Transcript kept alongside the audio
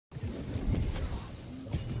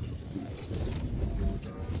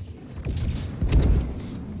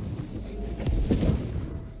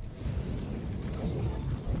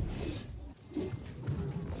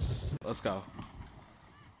Let's go.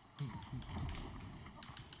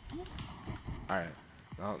 Alright.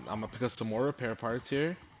 Now, I'm gonna pick up some more repair parts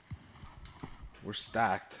here. We're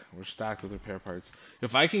stacked. We're stacked with repair parts.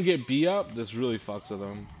 If I can get B up, this really fucks with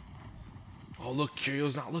them. Oh, look.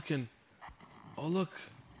 Curio's not looking. Oh, look.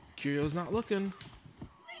 Curio's not looking.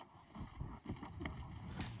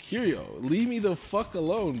 Curio, leave me the fuck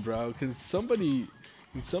alone, bro. Can somebody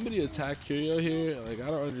attack Curio here? Like, I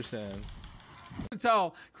don't understand. You can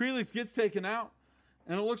tell Creelix gets taken out,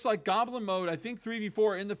 and it looks like Goblin mode. I think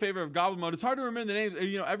 3v4 in the favor of Goblin mode. It's hard to remember the name.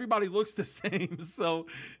 You know, everybody looks the same, so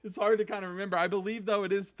it's hard to kind of remember. I believe, though,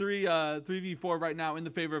 it is 3v4 right now in the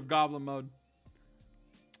favor of Goblin mode.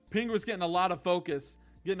 Ping was getting a lot of focus,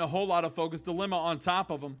 getting a whole lot of focus. Dilemma on top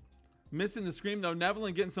of him. Missing the scream, though.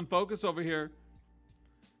 Nevilyn getting some focus over here.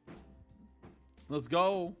 Let's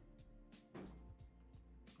go.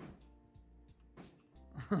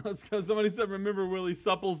 Let's go. Somebody said, remember Willie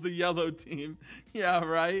Supple's the yellow team. Yeah,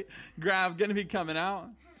 right. Grav gonna be coming out.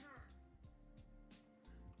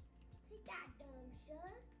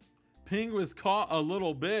 Ping was caught a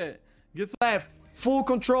little bit. Gets left. Full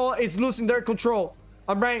control is losing their control.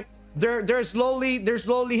 All right. They're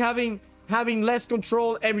slowly having less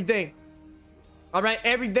control every day. All right.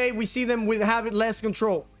 Every day we see them with having less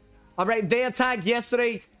control. All right, they attacked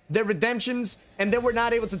yesterday their redemptions, and they were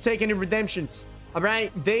not able to take any redemptions. All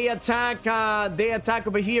right, they attack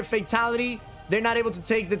over here, fatality. They're not able to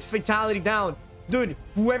take the fatality down. Dude,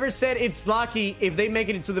 whoever said it's lucky if they make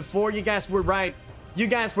it into the 4, you guys were right. You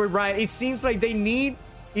guys were right. It seems like they need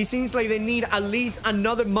at least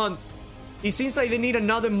another month. It seems like they need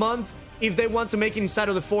another month if they want to make it inside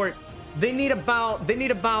of the fort. They need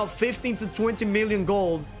about 15 to 20 million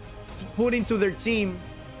gold to put into their team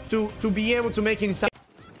to be able to make it inside.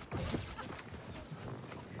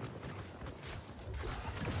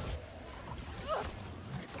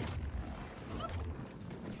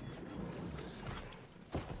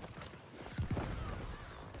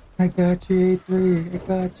 I got you, A3. I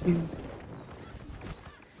got you.